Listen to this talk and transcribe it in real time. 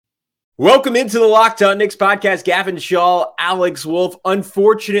Welcome into the Locked On Knicks podcast. Gavin Shaw, Alex Wolf.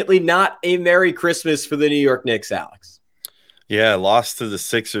 Unfortunately, not a Merry Christmas for the New York Knicks, Alex. Yeah, lost to the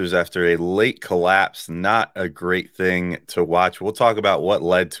Sixers after a late collapse. Not a great thing to watch. We'll talk about what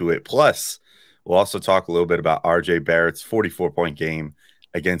led to it. Plus, we'll also talk a little bit about RJ Barrett's 44-point game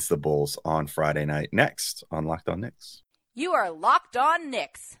against the Bulls on Friday night. Next on Locked On Knicks. You are Locked On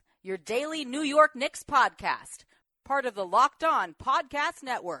Knicks, your daily New York Knicks podcast. Part of the Locked On Podcast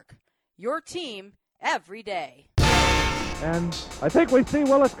Network. Your team every day. And I think we see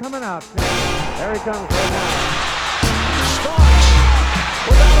Willis coming out. There he comes right now. Starks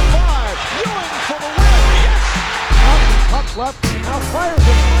without a five. Ewing for the win. Yes! Puck left. Now fires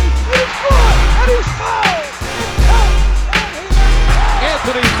it. He's good. And he's fouled.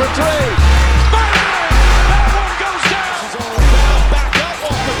 Anthony for three. Bang! That one goes down. This is all back up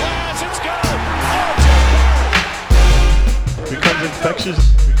off the glass. It's good. RJ Barrett. Becomes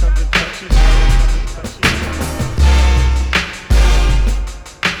infectious.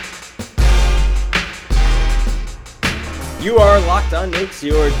 You are Locked On Knicks,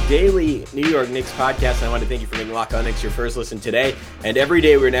 your daily New York Knicks podcast. And I want to thank you for making Locked On Knicks your first listen today. And every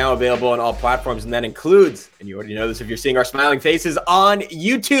day we're now available on all platforms. And that includes, and you already know this if you're seeing our smiling faces, on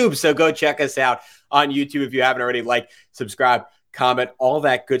YouTube. So go check us out on YouTube if you haven't already. Like, subscribe, comment, all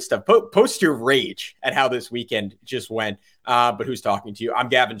that good stuff. Post your rage at how this weekend just went. But who's talking to you? I'm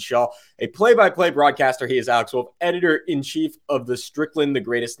Gavin Shaw, a play-by-play broadcaster. He is Alex Wolf, editor-in-chief of the Strickland, the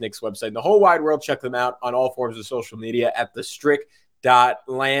greatest Knicks website in the whole wide world. Check them out on all forms of social media at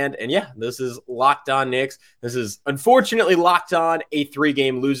thestrick.land. And yeah, this is Locked On Knicks. This is unfortunately Locked On, a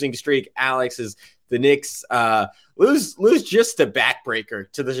 3-game losing streak. Alex, is the Knicks lose just a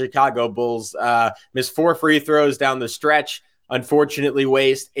backbreaker to the Chicago Bulls. Miss 4 free throws down the stretch. Unfortunately,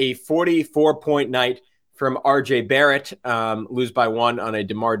 waste a 44-point night from RJ Barrett, lose by 1 on a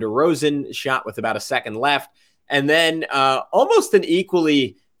DeMar DeRozan shot with about a second left. And then almost an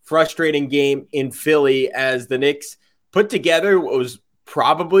equally frustrating game in Philly as the Knicks put together what was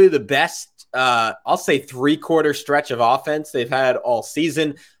probably the best, I'll say, 3-quarter stretch of offense they've had all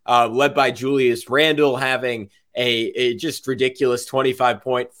season, led by Julius Randle having a just ridiculous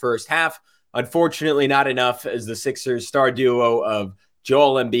 25-point first half. Unfortunately, not enough as the Sixers star duo of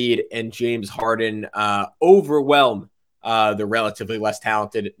Joel Embiid and James Harden overwhelm the relatively less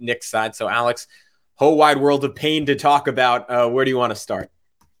talented Knicks side. So, Alex, whole wide world of pain to talk about. Where do you want to start?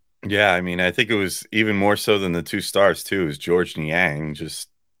 Yeah, I mean, I think it was even more so than the two stars, too, is Georges Niang just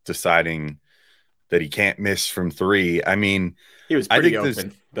deciding that he can't miss from 3. I mean, he was pretty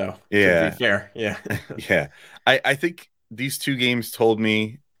open, though. Yeah. To be fair. Yeah. Yeah. I think these 2 games told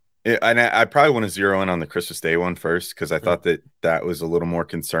me, and I probably want to zero in on the Christmas Day one first because I thought that was a little more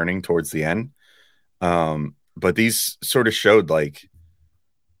concerning towards the end. But these sort of showed, like,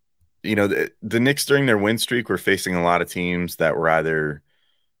 you know, the Knicks during their win streak were facing a lot of teams that were either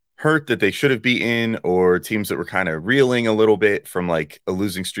hurt that they should have beaten or teams that were kind of reeling a little bit from like a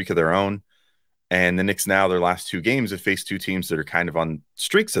losing streak of their own. And the Knicks now, their last 2 games, have faced 2 teams that are kind of on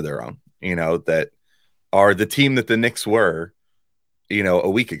streaks of their own, you know, that are the team that the Knicks were, you know, a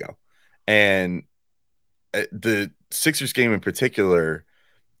week ago. And the Sixers game in particular,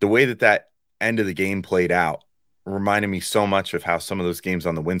 the way that end of the game played out reminded me so much of how some of those games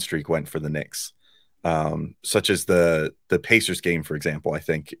on the win streak went for the Knicks. Such as the Pacers game, for example, I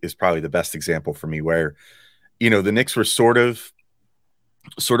think is probably the best example for me where, you know, the Knicks were sort of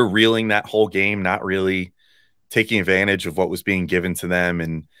reeling that whole game, not really taking advantage of what was being given to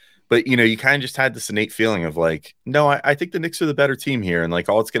them. But, you know, you kind of just had this innate feeling of like, no, I think the Knicks are the better team here. And like,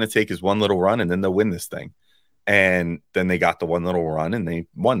 all it's going to take is one little run and then they'll win this thing. And then they got the one little run and they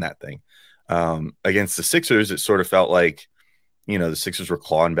won that thing. Against the Sixers, it sort of felt like, you know, the Sixers were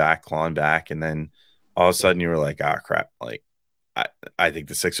clawing back. And then all of a sudden you were like, crap. Like, I think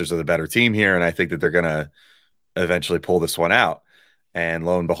the Sixers are the better team here. And I think that they're going to eventually pull this one out. And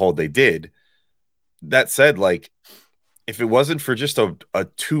lo and behold, they did. That said, like, if it wasn't for just a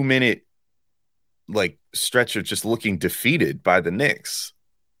 2-minute like stretch of just looking defeated by the Knicks,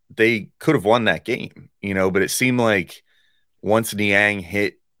 they could have won that game, you know, but it seemed like once Niang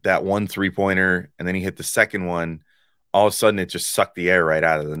hit that 1 3-pointer and then he hit the second one, all of a sudden it just sucked the air right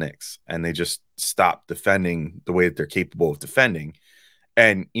out of the Knicks and they just stopped defending the way that they're capable of defending.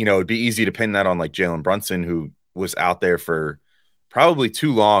 And, you know, it'd be easy to pin that on like Jalen Brunson, who was out there for probably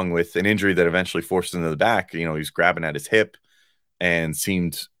too long with an injury that eventually forced him to the back. You know, he was grabbing at his hip and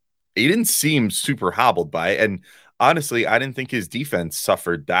he didn't seem super hobbled by it. And honestly, I didn't think his defense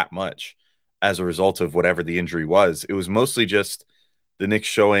suffered that much as a result of whatever the injury was. It was mostly just the Knicks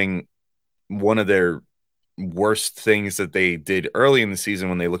showing one of their worst things that they did early in the season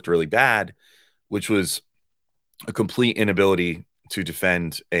when they looked really bad, which was a complete inability to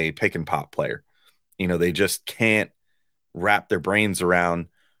defend a pick and pop player. They just can't wrap their brains around,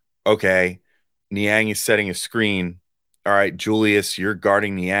 okay, Niang is setting a screen. All right, Julius, you're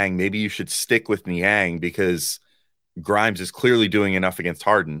guarding Niang. Maybe you should stick with Niang because Grimes is clearly doing enough against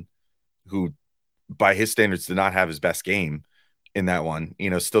Harden, who by his standards did not have his best game in that one.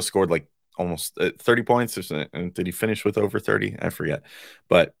 Still scored like almost 30 points. And did he finish with over 30? I forget.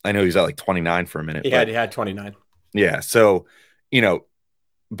 But I know he's at like 29 for a minute. He had 29. Yeah. So,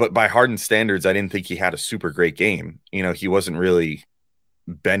 but by Harden's standards, I didn't think he had a super great game. He wasn't really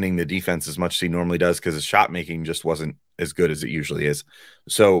bending the defense as much as he normally does because his shot making just wasn't as good as it usually is.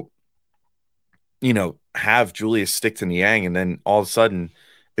 So, have Julius stick to Niang, and then all of a sudden,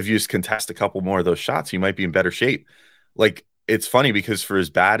 if you just contest a couple more of those shots, you might be in better shape. Like, it's funny because for as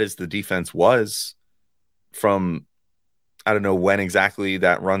bad as the defense was from, I don't know when exactly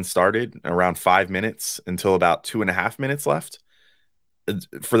that run started, around 5 minutes until about 2.5 minutes left.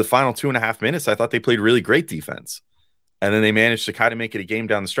 For the final 2.5 minutes, I thought they played really great defense. And then they managed to kind of make it a game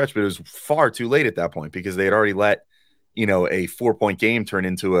down the stretch, but it was far too late at that point because they had already let, a 4-point game turn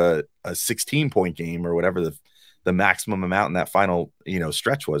into a 16-point game or whatever the maximum amount in that final,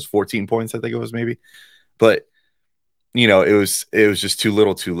 stretch was. 14 points, I think it was maybe. But, it was just too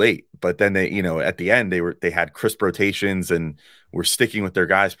little too late. But then they, at the end, they had crisp rotations and were sticking with their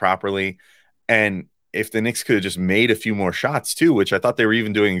guys properly. And if the Knicks could have just made a few more shots too, which I thought they were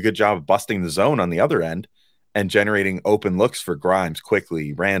even doing a good job of busting the zone on the other end and generating open looks for Grimes,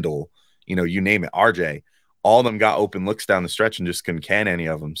 Quickly, Randall, you name it, RJ, all of them got open looks down the stretch and just couldn't can any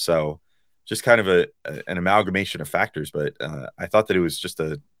of them. So just kind of an amalgamation of factors. But I thought that it was just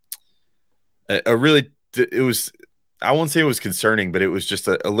a really, it was, I won't say it was concerning, but it was just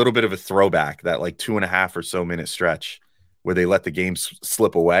a little bit of a throwback, that like 2.5 or so minute stretch where they let the game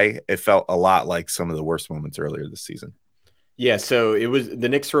slip away. It felt a lot like some of the worst moments earlier this season. Yeah, so it was the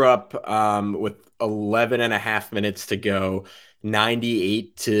Knicks were up with 11.5 minutes to go,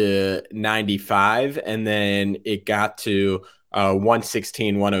 98-95, and then it got to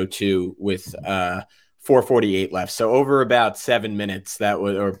 116-102 with 4:48 left. So over about 7 minutes, that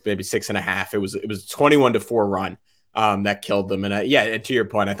was, or maybe 6.5. It was 21-4 run that killed them. And and to your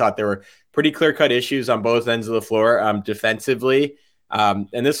point, I thought there were pretty clear-cut issues on both ends of the floor defensively.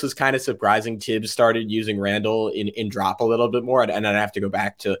 And this was kind of surprising. Tibbs started using Randall in drop a little bit more. And I'd have to go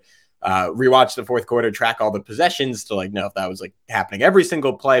back to rewatch the fourth quarter, track all the possessions to know if that was happening every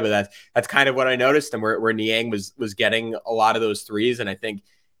single play. But that's kind of what I noticed, and where Niang was getting a lot of those threes. And I think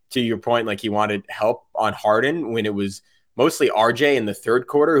to your point, he wanted help on Harden when it was mostly RJ in the third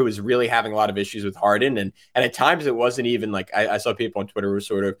quarter, who was really having a lot of issues with Harden. And at times it wasn't even I saw people on Twitter who were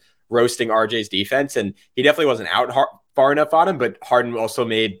sort of roasting RJ's defense, and he definitely wasn't out far enough on him, but Harden also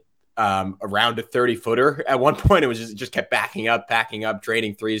made around a 30-footer at one point. It was just kept backing up,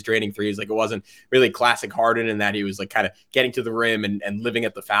 draining threes. It wasn't really classic Harden in that he was kind of getting to the rim and living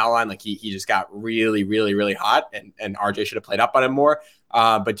at the foul line. He just got really, really, really hot, and RJ should have played up on him more.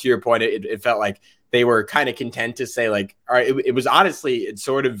 But to your point, it felt like they were kind of content to say all right, it was honestly, it's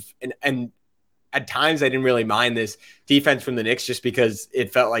sort of, and at times I didn't really mind this defense from the Knicks just because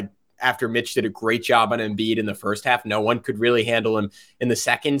it felt like after Mitch did a great job on Embiid in the first half, no one could really handle him in the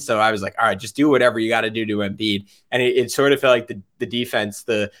second. So I was like, all right, just do whatever you got to do to Embiid. And it sort of felt like the defense,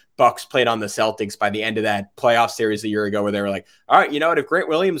 the Bucks played on the Celtics by the end of that playoff series a year ago, where they were like, all right, you know what, if Grant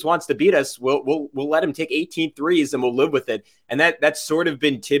Williams wants to beat us, we'll let him take 18 threes and we'll live with it. And that's sort of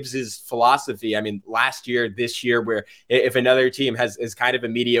been Tibbs's philosophy. I mean, last year, this year, where if another team has kind of a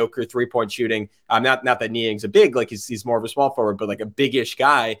mediocre 3-point shooting, not that Niang's a big, he's more of a small forward, but a big-ish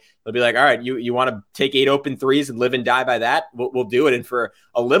guy, they'll be like, all right, you want to take 8 open threes and live and die by that? We'll do it. And for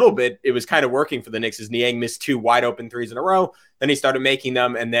a little bit, it was kind of working for the Knicks, as Niang missed 2 wide open threes in a row. Then he started making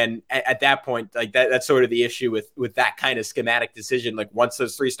them. And then at that point, that's sort of the issue with that kind of schematic decision. Once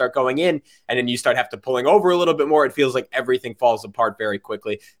those threes start going in and then you start have to pulling over a little bit more, it feels like everything falls apart very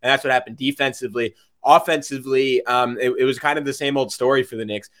quickly. And that's what happened defensively. Offensively, it was kind of the same old story for the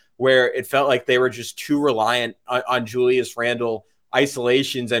Knicks, where it felt like they were just too reliant on Julius Randle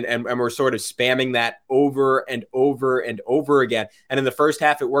isolations and we're sort of spamming that over and over and over again. And in the first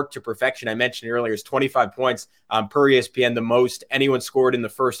half, it worked to perfection. I mentioned earlier, it's 25 points per ESPN, the most anyone scored in the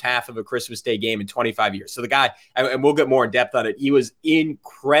first half of a Christmas Day game in 25 years. So the guy, and we'll get more in depth on it, he was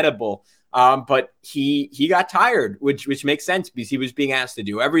incredible. But he got tired, which makes sense because he was being asked to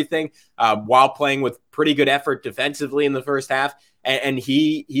do everything while playing with pretty good effort defensively in the first half. and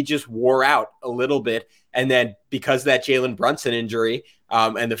he just wore out a little bit. And then because of that Jalen Brunson injury,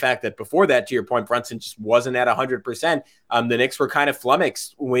 and the fact that before that, to your point, Brunson just wasn't at 100%, the Knicks were kind of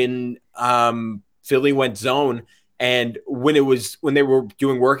flummoxed when Philly went zone. And when they were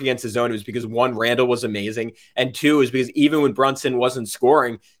doing work against the zone, it was because, one, Randall was amazing, and two, is because even when Brunson wasn't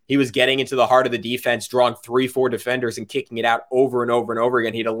scoring, he was getting into the heart of the defense, drawing 3-4 defenders and kicking it out over and over and over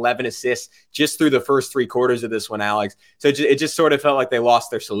again. He had 11 assists just through the first 3 quarters of this one, Alex. So it just sort of felt like they lost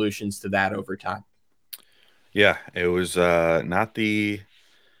their solutions to that over time. Yeah, it was not the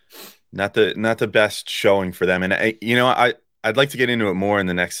best showing for them. And I'd like to get into it more in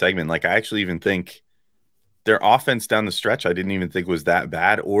the next segment. Like, I actually even think their offense down the stretch, I didn't even think was that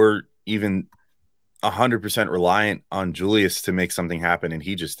bad, or even 100% reliant on Julius to make something happen, and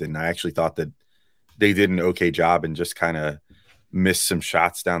he just didn't. I actually thought that they did an okay job and just kind of missed some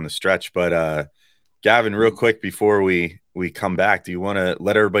shots down the stretch. But Gavin, real quick before we come back, do you want to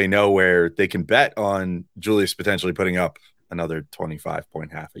let everybody know where they can bet on Julius potentially putting up another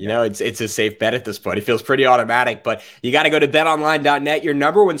 25-point half? It's a safe bet at this point. It feels pretty automatic, but you got to go to betonline.net, your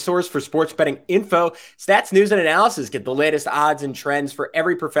number one source for sports betting info, stats, news, and analysis. Get the latest odds and trends for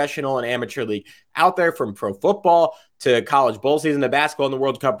every professional and amateur league out there, from pro football to college bowl season to basketball and the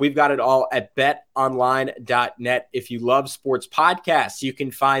World Cup. We've got it all at betonline.net. If you love sports podcasts, you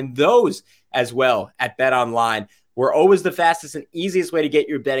can find those as well at BetOnline. We're always the fastest and easiest way to get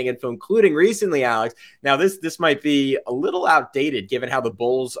your betting info, including recently, Alex. Now, this might be a little outdated given how the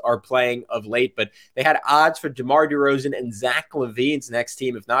Bulls are playing of late, but they had odds for DeMar DeRozan and Zach LaVine's next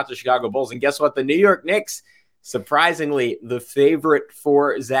team, if not the Chicago Bulls. And guess what? The New York Knicks, surprisingly, the favorite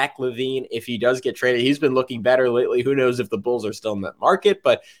for Zach LaVine if he does get traded. He's been looking better lately. Who knows if the Bulls are still in that market,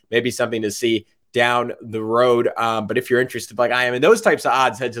 but maybe something to see down the road. But if you're interested, like I am, in those types of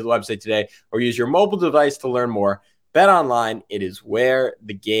odds, head to the website today or use your mobile device to learn more. Bet Online, it is where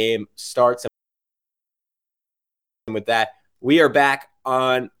the game starts. And with that, we are back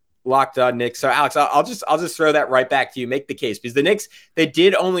on Locked On Knicks. So, Alex, I'll just throw that right back to you. Make the case, because the Knicks, they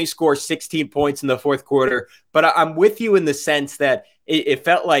did only score 16 points in the fourth quarter, but I'm with you in the sense that it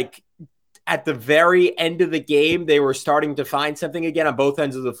felt like at the very end of the game, they were starting to find something again on both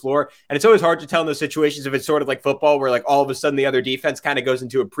ends of the floor. And it's always hard to tell in those situations if it's sort of like football, where like all of a sudden the other defense kind of goes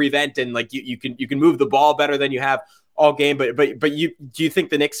into a prevent and like you can move the ball better than you have all game. But do you think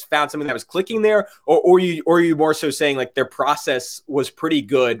the Knicks found something that was clicking there, or are you more so saying like their process was pretty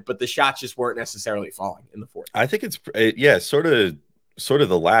good, but the shots just weren't necessarily falling in the fourth? I think it's sort of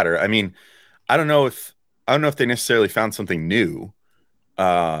the latter. I mean, I don't know if they necessarily found something new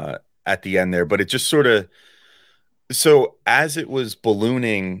at the end there, but it just sort of, so as it was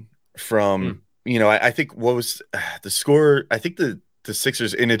ballooning from, I think what was the score? I think the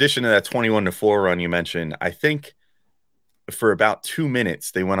Sixers, in addition to that 21-4 run you mentioned, I think for about 2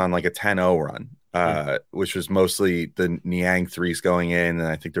 minutes they went on like a 10-0 run, which was mostly the Niang threes going in, and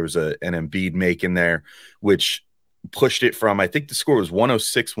I think there was an Embiid make in there, which pushed it from, I think the score was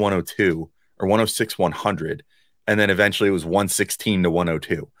 106-102 or 106-100, and then eventually it was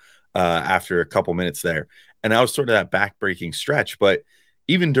 116-102. After a couple minutes there. And that was sort of that back-breaking stretch. But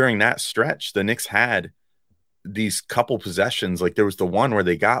even during that stretch, the Knicks had these couple possessions. Like there was the one where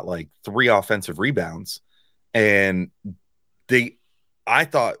they got like 3 offensive rebounds, and I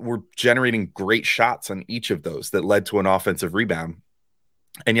thought, were generating great shots on each of those that led to an offensive rebound,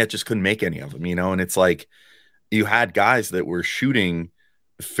 and yet just couldn't make any of them, and it's like you had guys that were shooting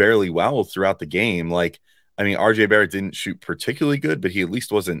fairly well throughout the game. Like, I mean, RJ Barrett didn't shoot particularly good, but he at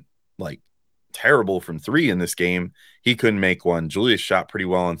least wasn't like terrible from 3 in this game. He couldn't make one. Julius shot pretty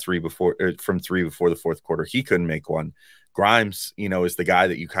well on from 3 before the fourth quarter. He couldn't make one. Grimes, is the guy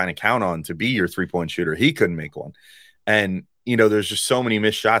that you kind of count on to be your 3-point shooter. He couldn't make one. And, there's just so many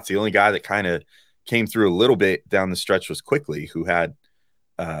missed shots. The only guy that kind of came through a little bit down the stretch was Quickly, who had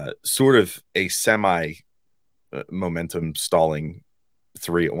sort of a semi momentum stalling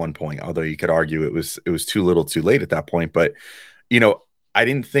 3 at one point, although you could argue it was too little too late at that point. But, I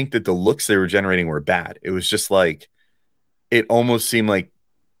didn't think that the looks they were generating were bad. It was just like, it almost seemed like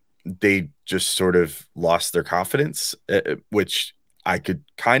they just sort of lost their confidence, which I could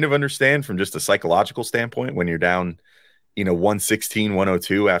kind of understand from just a psychological standpoint when you're down,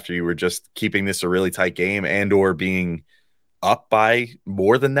 116-102 after you were just keeping this a really tight game and or being up by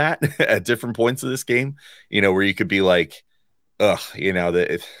more than that at different points of this game, where you could be like,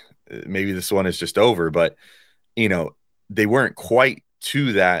 that maybe this one is just over. But, they weren't quite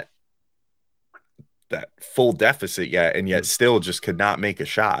to that full deficit yet, and yet still just could not make a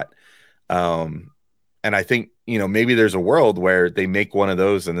shot. And I think, maybe there's a world where they make one of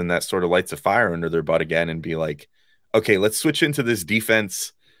those and then that sort of lights a fire under their butt again and be like, okay, let's switch into this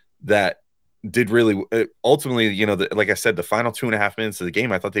defense that did really ultimately, like I said, the final 2.5 minutes of the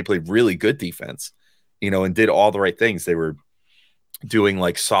game, I thought they played really good defense, and did all the right things. They were doing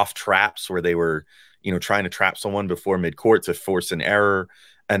like soft traps where they were, trying to trap someone before midcourt to force an error,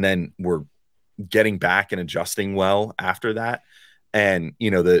 and then were getting back and adjusting well after that. And,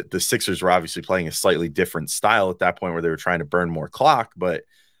 the Sixers were obviously playing a slightly different style at that point where they were trying to burn more clock, but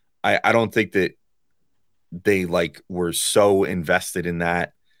I don't think that they were so invested in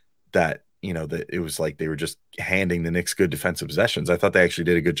that that it was like they were just handing the Knicks good defensive possessions. I thought they actually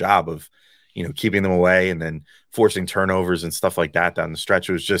did a good job of keeping them away and then forcing turnovers and stuff like that down the stretch.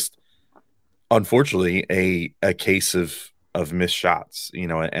 It was just unfortunately a case of missed shots,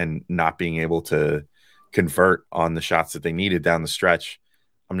 and not being able to convert on the shots that they needed down the stretch.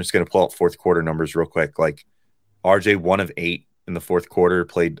 I'm just going to pull out fourth quarter numbers real quick. Like RJ 1 of 8 in the fourth quarter,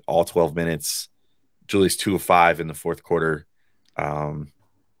 played all 12 minutes. Julius 2 of 5 in the fourth quarter.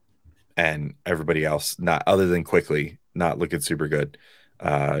 And everybody else, not other than Quickly, not looking super good.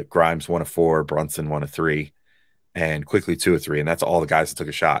 Grimes 1 of 4, Brunson 1 of 3, and Quickly 2 of 3. And that's all the guys that took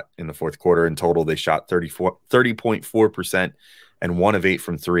a shot in the fourth quarter. In total, they shot 30.4% and 1 of 8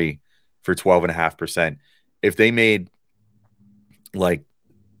 from 3 for 12.5%. If they made like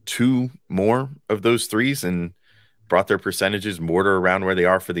 2 more of those threes and brought their percentages more to around where they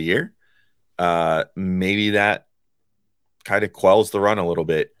are for the year, maybe that kind of quells the run a little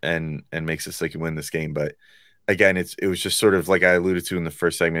bit and makes us like win this game. But again, it was just sort of like I alluded to in the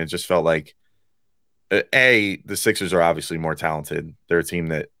first segment. It just felt like the Sixers are obviously more talented. They're a team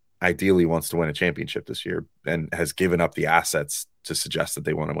that ideally wants to win a championship this year and has given up the assets to suggest that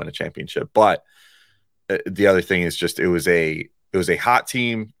they want to win a championship. But the other thing is just it was a hot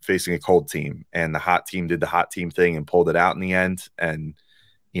team facing a cold team, and the hot team did the hot team thing and pulled it out in the end and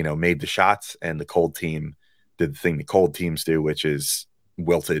made the shots, and the cold team did the thing the cold teams do, which is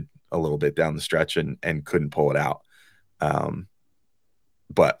wilted a little bit down the stretch and couldn't pull it out.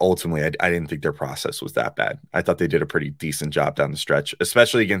 But ultimately, I didn't think their process was that bad. I thought they did a pretty decent job down the stretch,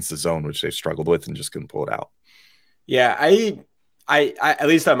 especially against the zone, which they've struggled with and just couldn't pull it out. Yeah, I at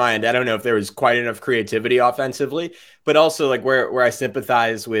least on my end, I don't know if there was quite enough creativity offensively, but also like where I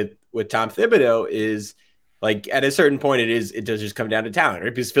sympathize with Tom Thibodeau is like at a certain point it does just come down to talent,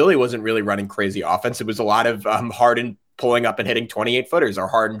 right? Because Philly wasn't really running crazy offense. It was a lot of Harden pulling up and hitting 28 footers, or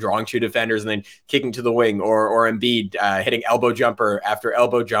Harden drawing 2 defenders and then kicking to the wing, or Embiid hitting elbow jumper after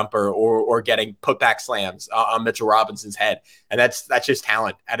elbow jumper, or getting putback slams on Mitchell Robinson's head. And that's just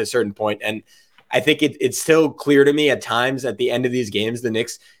talent at a certain point. And I think it's still clear to me at times at the end of these games, the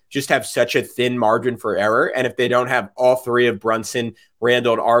Knicks just have such a thin margin for error. And if they don't have all 3 of Brunson,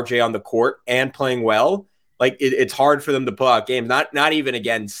 Randall, and RJ on the court and playing well, like it's hard for them to pull out games, not even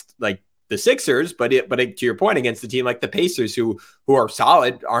against like the Sixers, but to your point, against the team like the Pacers, who are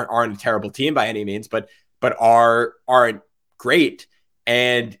solid, aren't a terrible team by any means, but aren't great.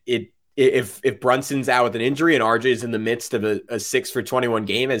 And if Brunson's out with an injury and RJ is in the midst of a 6 for 21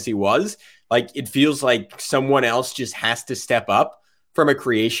 game as he was, like it feels like someone else just has to step up from a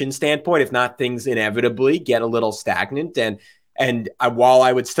creation standpoint. If not, things inevitably get a little stagnant. And while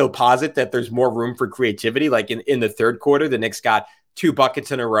I would still posit that there's more room for creativity, like in the third quarter, the Knicks got 2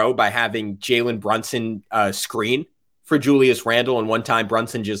 buckets in a row by having Jalen Brunson screen for Julius Randle. And one time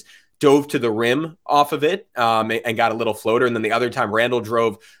Brunson just dove to the rim off of it and got a little floater. And then the other time Randle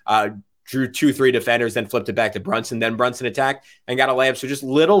drew 2-3 defenders, then flipped it back to Brunson. Then Brunson attacked and got a layup. So just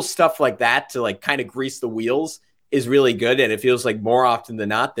little stuff like that to like kind of grease the wheels is really good. And it feels like more often than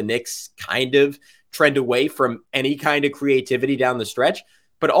not, the Knicks kind of trend away from any kind of creativity down the stretch.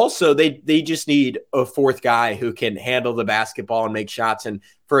 But also they just need a 4th guy who can handle the basketball and make shots. And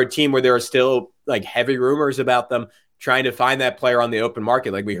for a team where there are still like heavy rumors about them trying to find that player on the open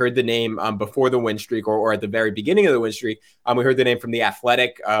market, like we heard the name before the win streak or at the very beginning of the win streak, we heard the name from the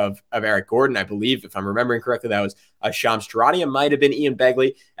Athletic of Eric Gordon, I believe, if I'm remembering correctly, that was Shams Charania, might have been Ian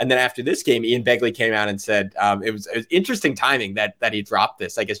Begley. And then after this game, Ian Begley came out and said it was interesting timing that he dropped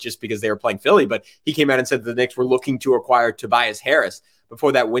this, I guess just because they were playing Philly, but he came out and said the Knicks were looking to acquire Tobias Harris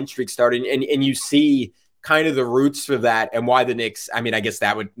before that win streak started. And you see kind of the roots for that and why the Knicks, I mean, I guess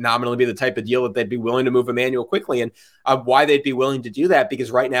that would nominally be the type of deal that they'd be willing to move Emmanuel Quickly, and why they'd be willing to do that, because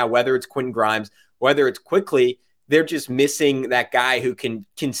right now, whether it's Quentin Grimes, whether it's Quickly, they're just missing that guy who can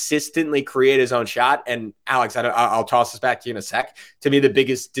consistently create his own shot. And Alex, I'll toss this back to you in a sec. To me, the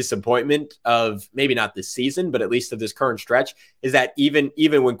biggest disappointment of maybe not this season, but at least of this current stretch, is that even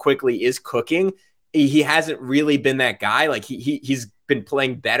when Quickly is cooking, he hasn't really been that guy. Like he's been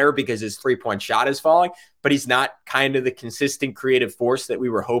playing better because his 3-point shot is falling, but he's not kind of the consistent creative force that we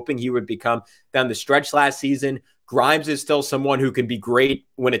were hoping he would become down the stretch last season. Grimes is still someone who can be great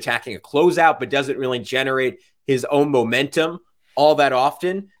when attacking a closeout, but doesn't really generate his own momentum all that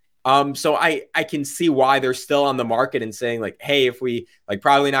often. So I can see why they're still on the market and saying like, hey, if we like,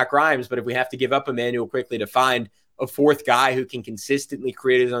 probably not Grimes, but if we have to give up Immanuel Quickley to find a fourth guy who can consistently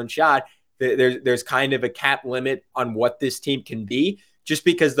create his own shot, there's kind of a cap limit on what this team can be, just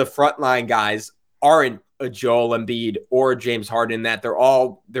because the frontline guys aren't a Joel Embiid or James Harden, that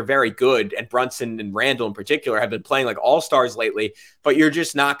they're very good. And Brunson and Randall in particular have been playing like all-stars lately, but you're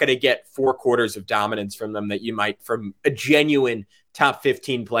just not going to get 4 quarters of dominance from them that you might from a genuine top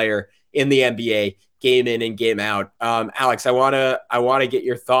 15 player in the NBA game in and game out. Alex, I want to get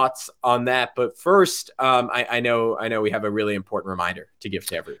your thoughts on that. But first, I know we have a really important reminder to give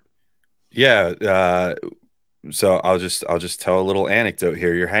to everyone. Yeah. So I'll just tell a little anecdote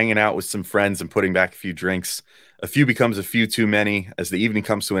here. You're hanging out with some friends and putting back a few drinks. A few becomes a few too many. As the evening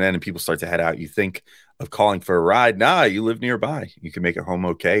comes to an end and people start to head out, you think of calling for a ride. Nah, you live nearby. You can make it home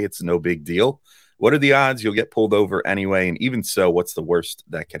okay. It's no big deal. What are the odds you'll get pulled over anyway? And even so, what's the worst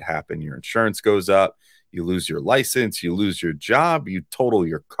that could happen? Your insurance goes up. You lose your license. You lose your job. You total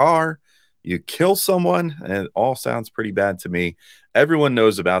your car. You kill someone. And it all sounds pretty bad to me. Everyone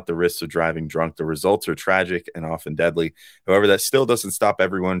knows about the risks of driving drunk. The results are tragic and often deadly. However, that still doesn't stop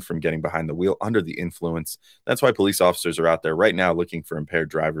everyone from getting behind the wheel under the influence. That's why police officers are out there right now looking for impaired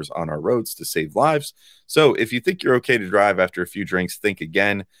drivers on our roads to save lives. So if you think you're okay to drive after a few drinks, think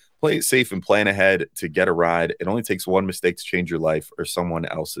again. Play it safe and plan ahead to get a ride. It only takes one mistake to change your life or someone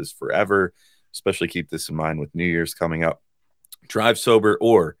else's forever. Especially keep this in mind with New Year's coming up. Drive sober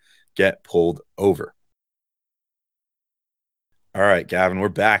or get pulled over. All right, Gavin, we're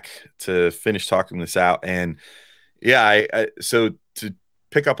back to finish talking this out. And yeah, so to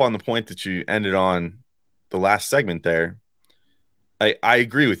pick up on the point that you ended on the last segment there, I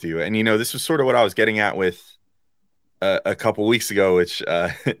agree with you. And, this was sort of what I was getting at with a couple weeks ago, which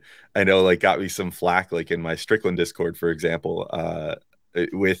I know like got me some flack, like in my Strickland Discord, for example,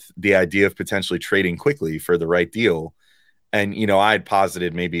 with the idea of potentially trading Quickley for the right deal. And, I had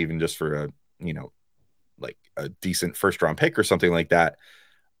posited maybe even just for like a decent first round pick or something like that,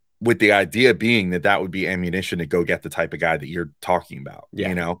 with the idea being that would be ammunition to go get the type of guy that you're talking about.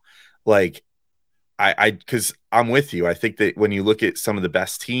 Yeah. Like because I'm with you. I think that when you look at some of the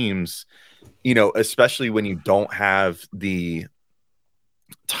best teams, especially when you don't have the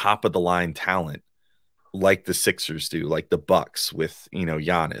top of the line talent like the Sixers do, like the Bucks with,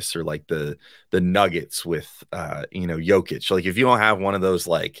 Giannis, or like the Nuggets with, Jokic. Like if you don't have one of those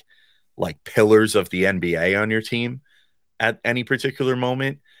like pillars of the NBA on your team at any particular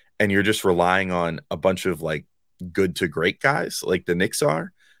moment, and you're just relying on a bunch of like good to great guys like the Knicks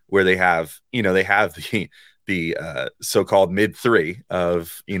are, where they have the so-called mid three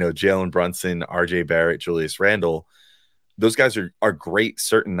of, Jalen Brunson, RJ Barrett, Julius Randle. Those guys are great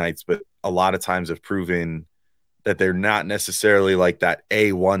certain nights, but a lot of times have proven that they're not necessarily like that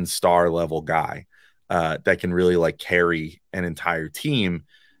A1 star level guy that can really like carry an entire team.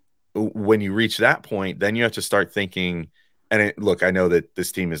 When you reach that point, then you have to start thinking, and look, I know that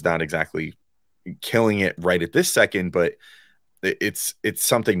this team is not exactly killing it right at this second, but it's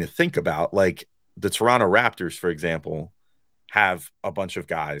something to think about. Like the Toronto Raptors, for example, have a bunch of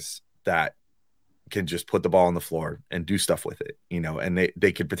guys that can just put the ball on the floor and do stuff with it, and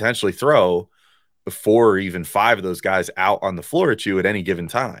they could potentially throw 4 or even 5 of those guys out on the floor at you at any given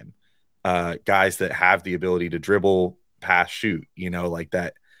time. Guys that have the ability to dribble, pass, shoot, like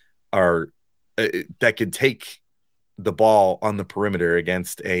that are that could take the ball on the perimeter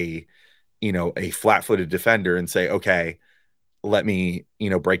against a flat-footed defender and say, okay, let me,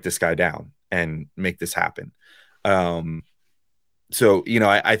 break this guy down and make this happen. So,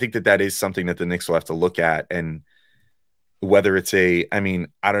 I think that is something that the Knicks will have to look at, and whether it's I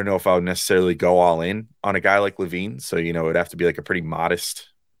don't know if I would necessarily go all in on a guy like LaVine. So, it'd have to be like a pretty modest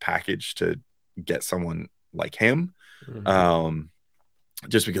package to get someone like him,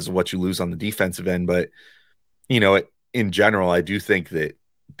 just because of what you lose on the defensive end. But, in general, I do think that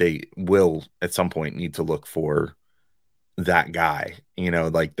they will at some point need to look for that guy,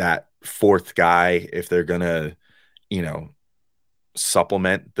 like that fourth guy, if they're going to,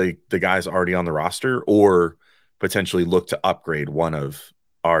 supplement the guys already on the roster, or potentially look to upgrade one of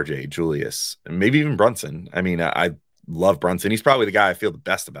RJ, Julius, and maybe even Brunson. I love Brunson. He's probably the guy I feel the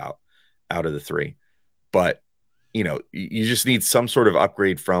best about out of the 3, but you just need some sort of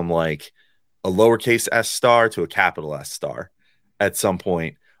upgrade from like a lowercase s star to a capital S star at some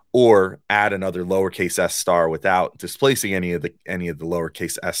point or add another lowercase s star without displacing any of the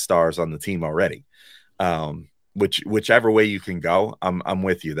lowercase s stars on the team already. Whichever way you can go, I'm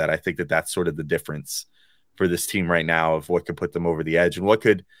with you that I think that that's sort of the difference for this team right now of what could put them over the edge and what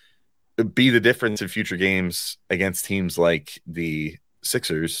could be the difference in future games against teams like the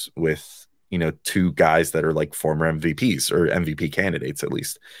Sixers with, two guys that are like former MVPs or MVP candidates, at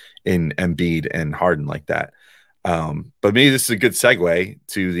least in Embiid and Harden like that. But maybe this is a good segue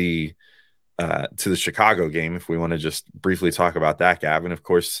to the Chicago game. If we want to just briefly talk about that, Gavin, of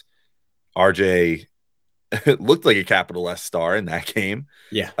course, RJ looked like a capital S star in that game.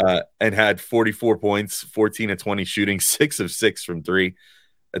 Yeah. And had 44 points, 14 of 20 shooting, 6 of 6 from 3,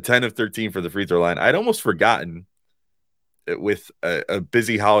 a 10 of 13 for the free throw line. I'd almost forgotten, with a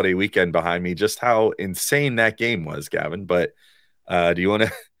busy holiday weekend behind me, just how insane that game was, Gavin. But do you want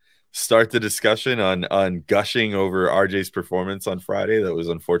to start the discussion on gushing over RJ's performance on Friday that was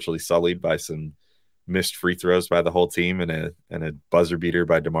unfortunately sullied by some missed free throws by the whole team and a buzzer beater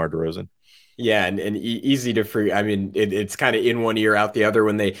by DeMar DeRozan? Yeah, and easy to free. I mean, it's kind of in one ear, out the other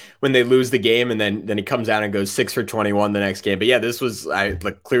when they lose the game, and then he comes out and goes 6 for 21 the next game. But yeah, this was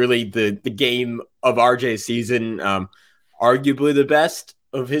clearly the game of RJ's season, arguably the best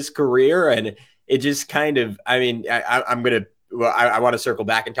of his career, and it just kind of. I mean, I want to circle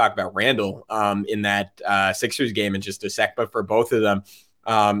back and talk about Randall in that Sixers game in just a sec, but for both of them,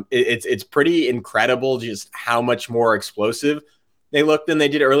 it's pretty incredible just how much more explosive they looked than they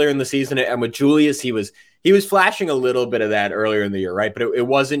did earlier in the season. And with Julius, he was flashing a little bit of that earlier in the year, right? But it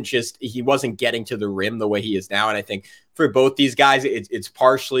wasn't just, he wasn't getting to the rim the way he is now. And I think for both these guys, it's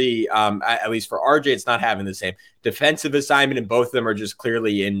partially, at least for RJ, it's not having the same defensive assignment, and both of them are just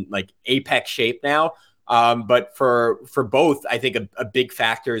clearly in like apex shape now. But for both, I think a big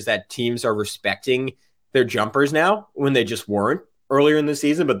factor is that teams are respecting their jumpers now when they just weren't earlier in the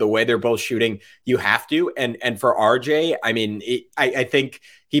season, but the way they're both shooting, you have to. And for RJ, I mean, I think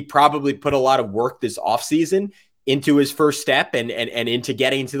he probably put a lot of work this offseason into his first step and into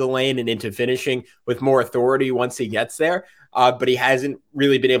getting to the lane and into finishing with more authority once he gets there. But he hasn't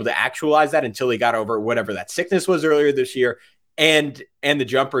really been able to actualize that until he got over whatever that sickness was earlier this year. And the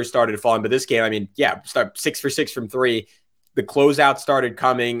jumpers started falling. But this game, I mean, yeah, start 6 for 6 from 3. The closeout started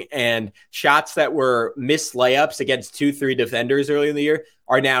coming, and shots that were missed layups against 2-3 defenders early in the year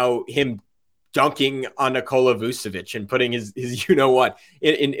are now him dunking on Nikola Vucevic and putting his in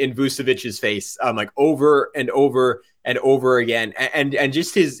Vucevic's face, like over and over and over again. And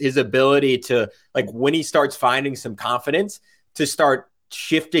just his ability to, like, when he starts finding some confidence, to start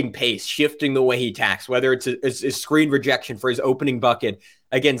shifting pace, shifting the way he attacks, whether it's a screen rejection for his opening bucket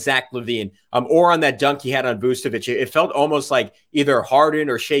against Zach LaVine, or on that dunk he had on Vucevic. It felt almost like either Harden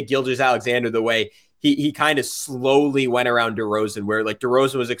or Shai Gilgeous-Alexander, the way he kind of slowly went around DeRozan, where like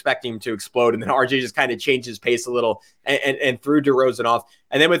DeRozan was expecting him to explode, and then RJ just kind of changed his pace a little and threw DeRozan off.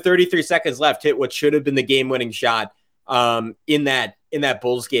 And then with 33 seconds left, hit what should have been the game-winning shot in that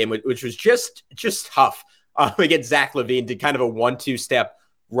Bulls game, which was just tough against Zach LaVine, to kind of a 1-2 step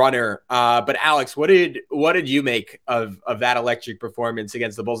runner. But Alex, what did you make of that electric performance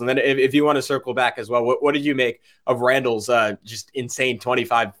against the Bulls? And then if you want to circle back as well, what did you make of Randall's just insane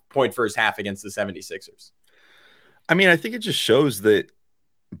 25-point first half against the 76ers? I mean, I think it just shows that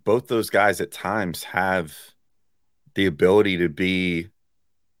both those guys at times have the ability to be,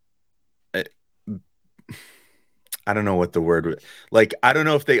 I don't know what the word, like, I don't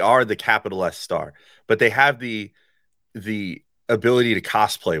know if they are the capital S star, but they have the ability to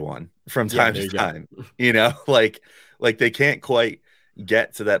cosplay one from time to time, like they can't quite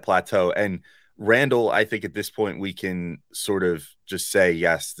get to that plateau. And Randall, I think at this point we can sort of just say,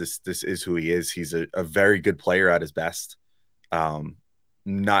 yes, this is who he is. He's a very good player at his best.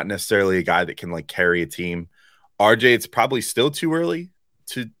 Not necessarily a guy that can like carry a team. RJ, it's probably still too early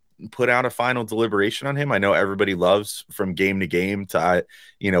to put out a final deliberation on him. I know everybody loves from game to game to,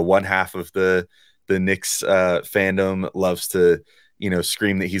 one half of the Knicks fandom loves to,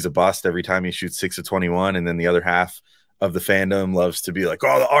 scream that he's a bust every time he shoots 6 of 21. And then the other half of the fandom loves to be like,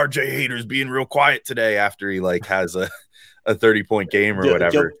 oh, the RJ haters being real quiet today after he like has a 30-point game or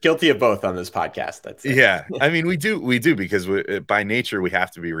whatever. Guilty of both on this podcast. That's it. Yeah. I mean, we do because by nature we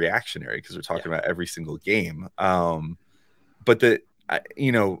have to be reactionary because we're talking about every single game. But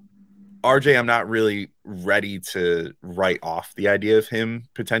RJ, I'm not really ready to write off the idea of him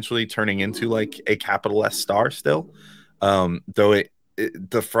potentially turning into like a capital S star still. Though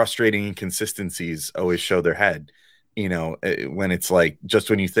the frustrating inconsistencies always show their head, when it's like, just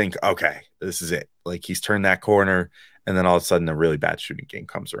when you think, okay, this is it, like he's turned that corner, and then all of a sudden a really bad shooting game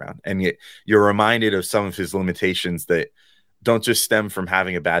comes around. And yet you're reminded of some of his limitations that don't just stem from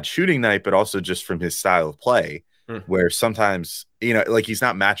having a bad shooting night, but also just from his style of play, where sometimes, like he's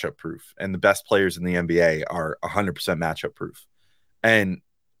not matchup proof, and the best players in the NBA are 100% matchup proof. And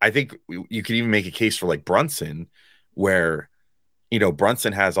I think you could even make a case for like Brunson, where,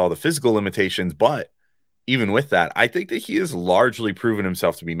 Brunson has all the physical limitations, but even with that, I think that he has largely proven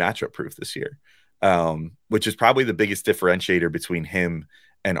himself to be matchup proof this year, which is probably the biggest differentiator between him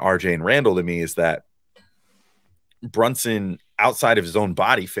and RJ and Randall to me, is that Brunson, outside of his own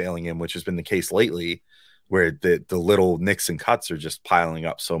body failing him, which has been the case lately, where the little nicks and cuts are just piling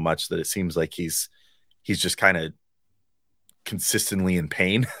up so much that it seems like he's just kind of consistently in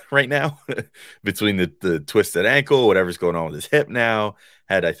pain right now between the twisted ankle, whatever's going on with his hip now,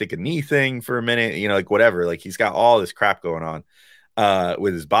 had, I think, a knee thing for a minute, like whatever, like he's got all this crap going on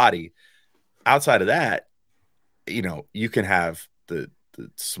with his body. Outside of that, you can have the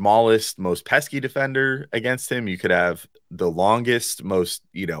smallest, most pesky defender against him. You could have the longest, most,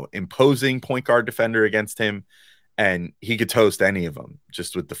 imposing point guard defender against him, and he could toast any of them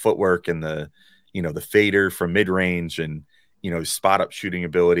just with the footwork and the fader from mid range, and his spot up shooting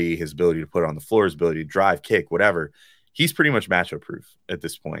ability, his ability to put it on the floor, his ability to drive, kick, whatever. He's pretty much matchup proof at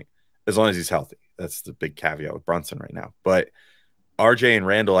this point, as long as he's healthy. That's the big caveat with Brunson right now. But RJ and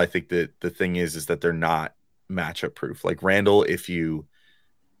Randall, I think that the thing is that they're not matchup proof. Like Randall, if you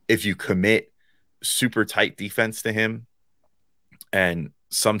commit super tight defense to him, and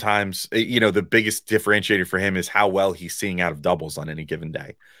sometimes, the biggest differentiator for him is how well he's seeing out of doubles on any given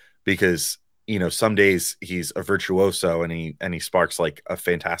day, because some days he's a virtuoso and he sparks like a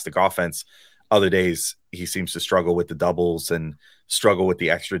fantastic offense. Other days he seems to struggle with the doubles and struggle with the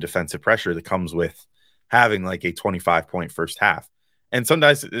extra defensive pressure that comes with having like a 25-point first half. And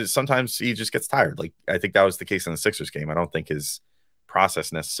sometimes he just gets tired. Like I think that was the case in the Sixers game. I don't think his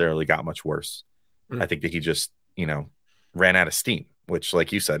process necessarily got much worse. I think that he just, ran out of steam, which,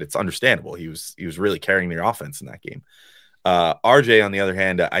 like you said, it's understandable. He was really carrying their offense in that game. RJ, on the other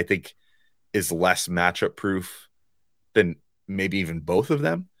hand, I think is less matchup proof than maybe even both of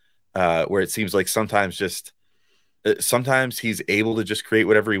them, where it seems like sometimes he's able to just create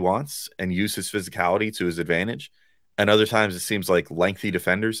whatever he wants and use his physicality to his advantage. And other times it seems like lengthy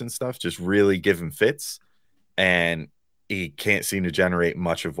defenders and stuff just really give him fits, and he can't seem to generate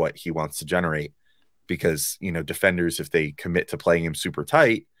much of what he wants to generate, because, defenders, if they commit to playing him super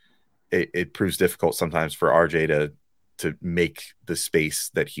tight, it proves difficult sometimes for RJ to make the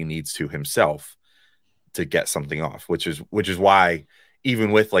space that he needs to himself to get something off, which is why,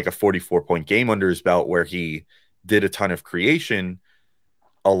 even with like a 44-point game under his belt where he did a ton of creation,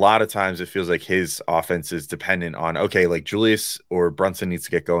 a lot of times it feels like his offense is dependent on, okay, like Julius or Brunson needs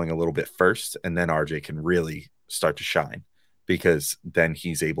to get going a little bit first, and then RJ can really start to shine, because then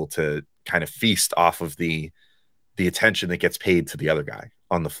he's able to kind of feast off of the attention that gets paid to the other guy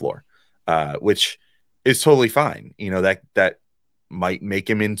on the floor, which is totally fine. That might make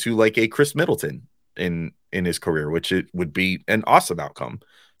him into like a Chris Middleton in his career, which it would be an awesome outcome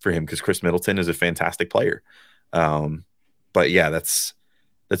for him, because Chris Middleton is a fantastic player. But yeah, that's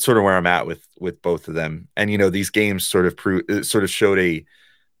sort of where I'm at with both of them. And, these games sort of showed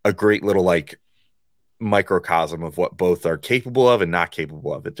a great little like microcosm of what both are capable of and not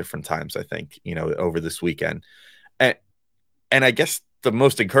capable of at different times, I think, over this weekend. And I guess the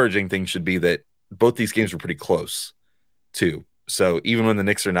most encouraging thing should be that both these games were pretty close too. So even when the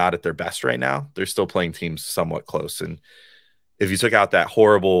Knicks are not at their best right now, they're still playing teams somewhat close. And if you took out that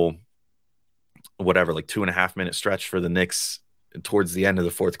horrible, whatever, like 2.5 minute stretch for the Knicks towards the end of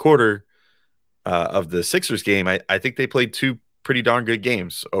the fourth quarter of the Sixers game, I think they played two pretty darn good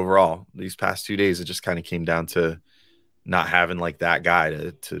games overall. These past 2 days, it just kind of came down to not having like that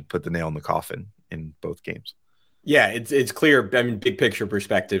guy to put the nail in the coffin in both games. Yeah, it's clear. I mean, big picture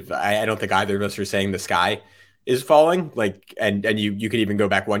perspective, I don't think either of us are saying the sky is falling. Like, and you could even go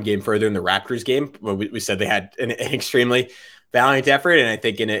back one game further in the Raptors game. We said they had an extremely valiant effort, and I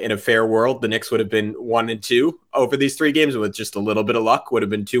think in a fair world, the Knicks would have been 1-2 over these 3 games with just a little bit of luck. Would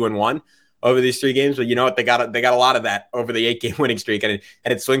have been 2-1 over these 3 games. But you know what? They got a lot of that over the 8-game winning streak, and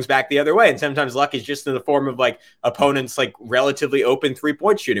it swings back the other way. And sometimes luck is just in the form of like opponents like relatively open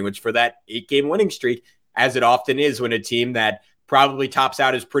 3-point shooting, which for that 8-game winning streak, as it often is when a team that probably tops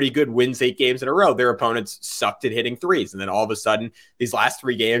out as pretty good wins 8 games in a row, their opponents sucked at hitting threes. And then all of a sudden, these last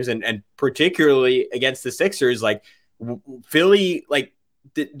 3 games, and particularly against the Sixers, like Philly, like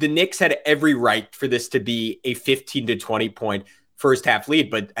the Knicks had every right for this to be a 15 to 20 point first half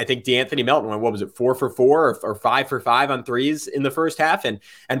lead. But I think DeAnthony Melton went, what was it, 4 for 4 or 5 for 5 on threes in the first half. And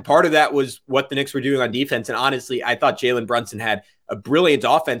part of that was what the Knicks were doing on defense. And honestly, I thought Jalen Brunson had a brilliant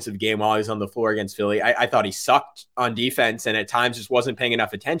offensive game while he was on the floor against Philly. I thought he sucked on defense and at times just wasn't paying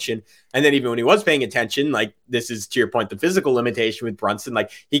enough attention. And then even when he was paying attention, like, this is, to your point, the physical limitation with Brunson.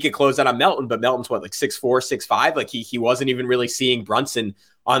 Like, he could close out on Melton, but Melton's what, like 6'4", 6'5"? Like, he wasn't even really seeing Brunson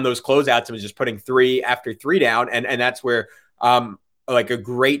on those closeouts and was just putting 3 after 3 down. And that's where like a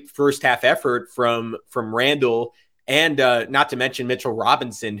great first half effort from Randall and not to mention Mitchell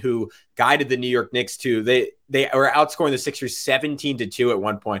Robinson, who guided the New York Knicks to they were outscoring the Sixers 17-2 at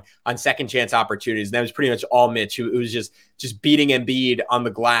one point on second chance opportunities. And that was pretty much all Mitch, who was just beating Embiid on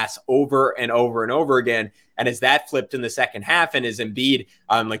the glass over and over and over again. And as that flipped in the second half, and as Embiid,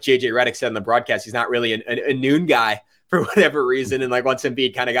 like JJ Redick said in the broadcast, he's not really a noon guy for whatever reason. And like once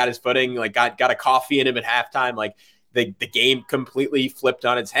Embiid kind of got his footing, like got a coffee in him at halftime, like the game completely flipped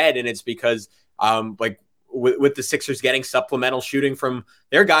on its head. And it's because like with the Sixers getting supplemental shooting from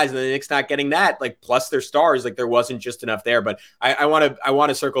their guys and the Knicks not getting that, like plus their stars, like there wasn't just enough there. But I want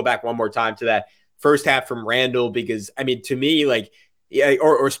to circle back one more time to that first half from Randall, because I mean, to me, like, yeah,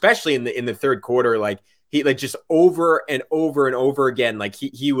 or especially in the third quarter, like he like just over and over and over again, like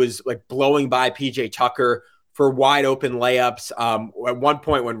he was like blowing by PJ Tucker for wide open layups. At one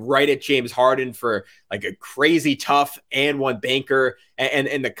point went right at James Harden for like a crazy tough and one banker.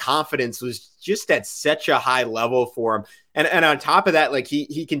 And the confidence was just at such a high level for him. And on top of that, like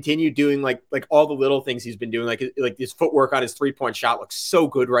he continued doing like all the little things he's been doing, like his footwork on his 3-point shot looks so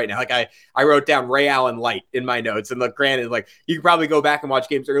good right now. Like I wrote down Ray Allen light in my notes, and look, granted, like you could probably go back and watch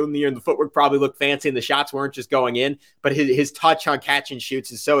games early in the year and the footwork probably looked fancy and the shots weren't just going in, but his touch on catch and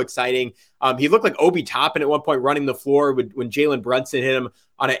shoots is so exciting. He looked like Obi Toppin at one point running the floor when Jalen Brunson hit him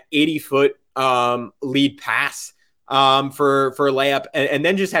on an 80-foot lead pass for a layup, and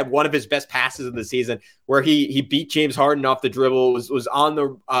then just had one of his best passes of the season where he beat James Harden off the dribble, was on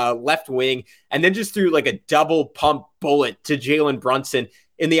the left wing, and then just threw like a double pump bullet to Jalen Brunson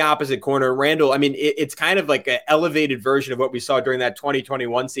in the opposite corner. Randall, I mean, it's kind of like an elevated version of what we saw during that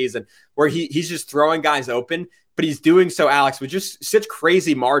 2021 season where he's just throwing guys open, but he's doing so, Alex, with just such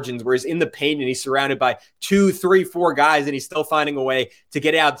crazy margins where he's in the paint and he's surrounded by 2, 3, 4 guys, and he's still finding a way to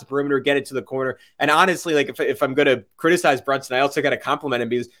get out to the perimeter, get it to the corner. And honestly, like if I'm going to criticize Brunson, I also got to compliment him,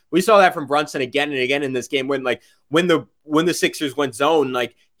 because we saw that from Brunson again and again in this game when the Sixers went zone,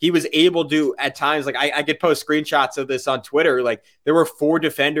 like he was able to at times, like I could post screenshots of this on Twitter. Like there were 4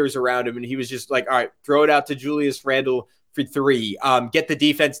 defenders around him and he was just like, all right, throw it out to Julius Randle for 3, get the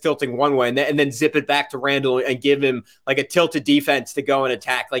defense tilting one way and then zip it back to Randall and give him like a tilted defense to go and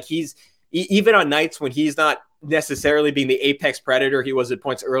attack. Like he's even on nights when he's not necessarily being the apex predator he was at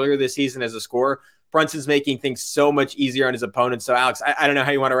points earlier this season as a scorer, Brunson's making things so much easier on his opponents. So Alex, I don't know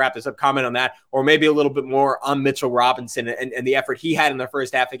how you want to wrap this up, comment on that, or maybe a little bit more on Mitchell Robinson and the effort he had in the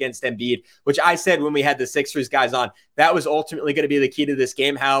first half against Embiid, which I said when we had the Sixers guys on, that was ultimately going to be the key to this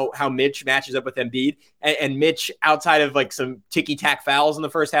game, how Mitch matches up with Embiid. And Mitch, outside of like some ticky-tack fouls in the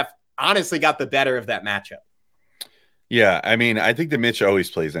first half, honestly got the better of that matchup. Yeah, I mean, I think that Mitch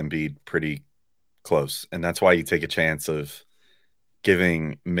always plays Embiid pretty close, and that's why you take a chance of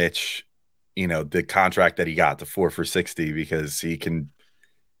giving Mitch, you know, the contract that he got, the 4 for 60, because he can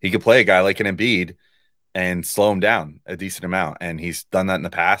play a guy like an Embiid and slow him down a decent amount. And he's done that in the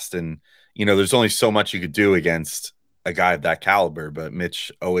past. And, you know, there's only so much you could do against a guy of that caliber, but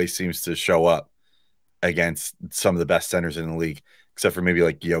Mitch always seems to show up against some of the best centers in the league, except for maybe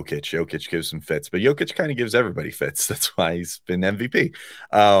like Jokic. Jokic gives him fits, but Jokic kind of gives everybody fits. That's why he's been MVP.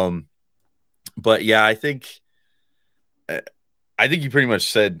 But yeah, I think you pretty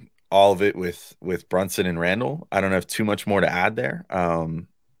much said all of it with Brunson and Randall. I don't have too much more to add there.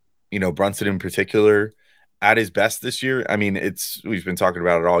 You know, Brunson in particular at his best this year. I mean, we've been talking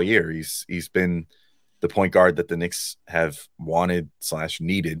about it all year. He's been the point guard that the Knicks have wanted /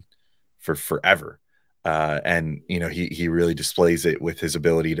 needed for forever. And, you know, he really displays it with his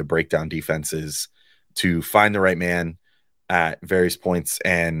ability to break down defenses, to find the right man at various points.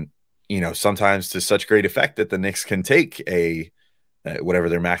 And, you know, sometimes to such great effect that the Knicks can take whatever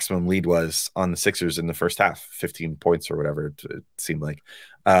their maximum lead was on the Sixers in the first half, 15 points or whatever it seemed like.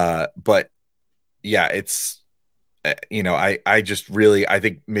 But yeah, it's, you know, I just really, I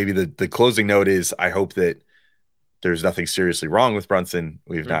think maybe the closing note is I hope that there's nothing seriously wrong with Brunson.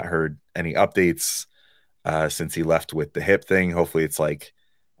 We've not heard any updates since he left with the hip thing. Hopefully it's like,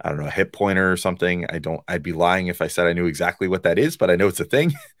 I don't know, a hip pointer or something. I'd be lying if I said I knew exactly what that is, but I know it's a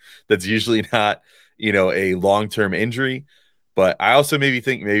thing that's usually not, you know, a long-term injury. But I also maybe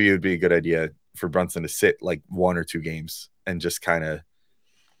think maybe it would be a good idea for Brunson to sit like 1 or 2 games and just kind of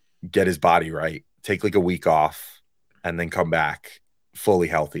get his body right, take like a week off, and then come back fully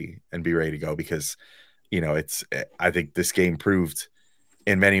healthy and be ready to go. Because, I think this game proved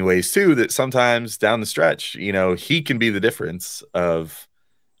in many ways too that sometimes down the stretch, he can be the difference of,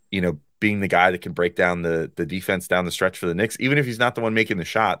 being the guy that can break down the defense down the stretch for the Knicks. Even if he's not the one making the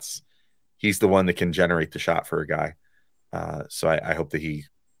shots, he's the one that can generate the shot for a guy. So I hope that he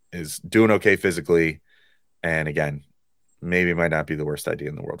is doing okay physically. And again, maybe it might not be the worst idea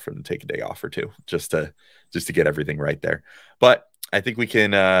in the world for him to take a day off or two, just to get everything right there. But I think we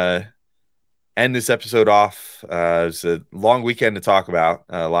can end this episode off. It was a long weekend to talk about,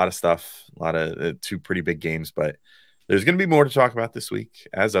 a lot of stuff, a lot of 2 pretty big games, but there's going to be more to talk about this week,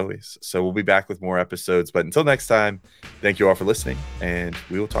 as always. So we'll be back with more episodes. But until next time, thank you all for listening, and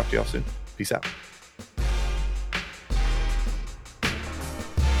we will talk to you all soon. Peace out.